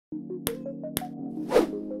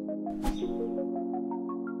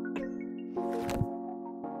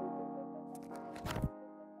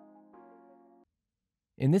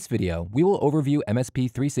In this video, we will overview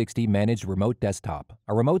MSP360 Managed Remote Desktop,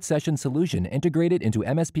 a remote session solution integrated into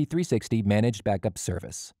MSP360 Managed Backup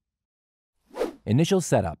Service. Initial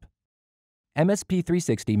setup.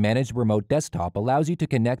 MSP360 Managed Remote Desktop allows you to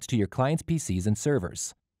connect to your client's PCs and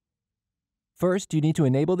servers. First, you need to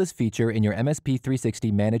enable this feature in your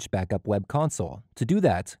MSP360 Managed Backup web console. To do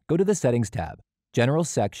that, go to the Settings tab, General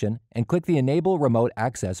section, and click the Enable Remote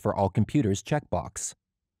Access for All Computers checkbox.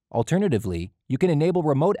 Alternatively, you can enable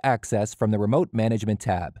remote access from the Remote Management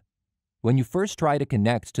tab. When you first try to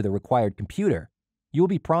connect to the required computer, you will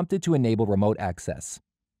be prompted to enable remote access.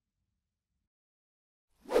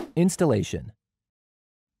 Installation.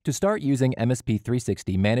 To start using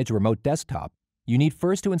MSP360 Managed Remote Desktop, you need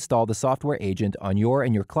first to install the software agent on your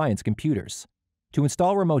and your client's computers. To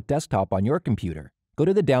install Remote Desktop on your computer, go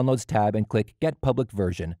to the Downloads tab and click Get Public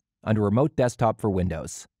Version under Remote Desktop for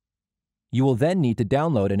Windows. You will then need to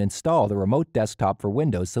download and install the Remote Desktop for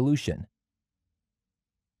Windows solution.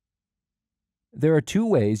 There are two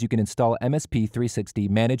ways you can install MSP360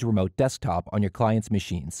 Managed Remote Desktop on your client's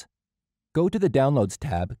machines. Go to the Downloads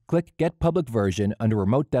tab, click Get Public Version under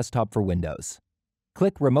Remote Desktop for Windows.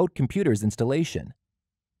 Click Remote Computers Installation.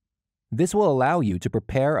 This will allow you to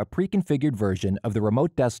prepare a pre-configured version of the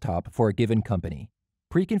Remote Desktop for a given company.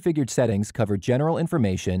 Pre-configured settings cover general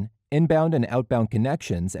information, inbound and outbound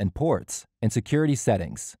connections and ports, and security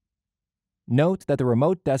settings. Note that the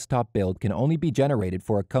Remote Desktop build can only be generated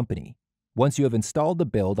for a company. Once you have installed the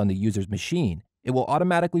build on the user's machine, it will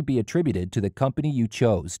automatically be attributed to the company you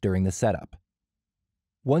chose during the setup.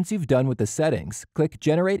 Once you've done with the settings, click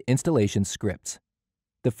Generate Installation Script.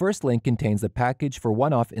 The first link contains the package for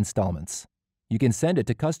one-off installments. You can send it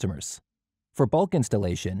to customers. For bulk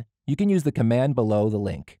installation, you can use the command below the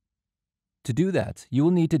link. To do that, you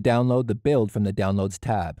will need to download the build from the Downloads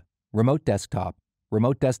tab, Remote Desktop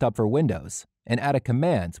for Windows, and add a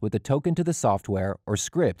command with the token to the software or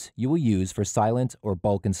script you will use for silent or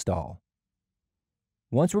bulk install.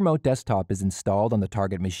 Once Remote Desktop is installed on the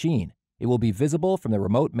target machine, it will be visible from the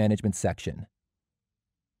Remote Management section.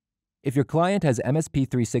 If your client has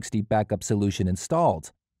MSP360 Backup Solution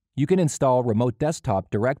installed, you can install Remote Desktop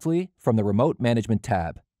directly from the Remote Management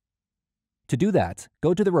tab. To do that,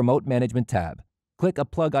 go to the Remote Management tab, click a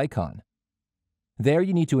plug icon. There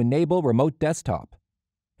you need to enable Remote Desktop,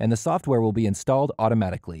 and the software will be installed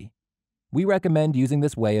automatically. We recommend using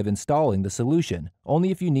this way of installing the solution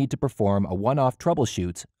only if you need to perform a one-off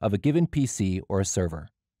troubleshoot of a given PC or a server.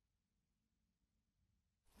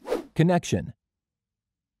 Connection.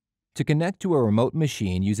 To connect to a remote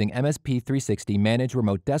machine using MSP360 Managed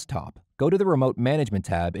Remote Desktop, go to the Remote Management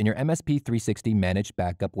tab in your MSP360 Managed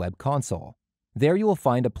Backup web console. There you will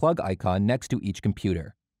find a plug icon next to each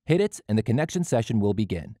computer. Hit it and the connection session will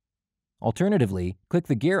begin. Alternatively, click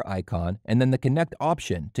the gear icon and then the Connect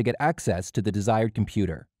option to get access to the desired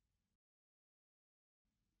computer.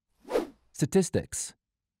 Statistics.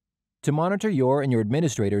 To monitor your and your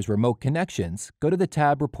administrator's remote connections, go to the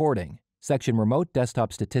tab Reporting, section Remote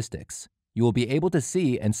Desktop Statistics. You will be able to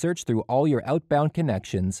see and search through all your outbound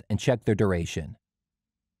connections and check their duration.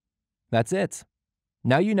 That's it.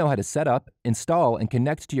 Now you know how to set up, install, and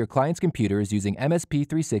connect to your client's computers using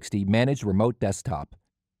MSP360 Managed Remote Desktop.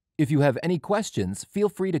 If you have any questions, feel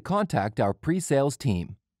free to contact our pre-sales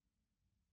team.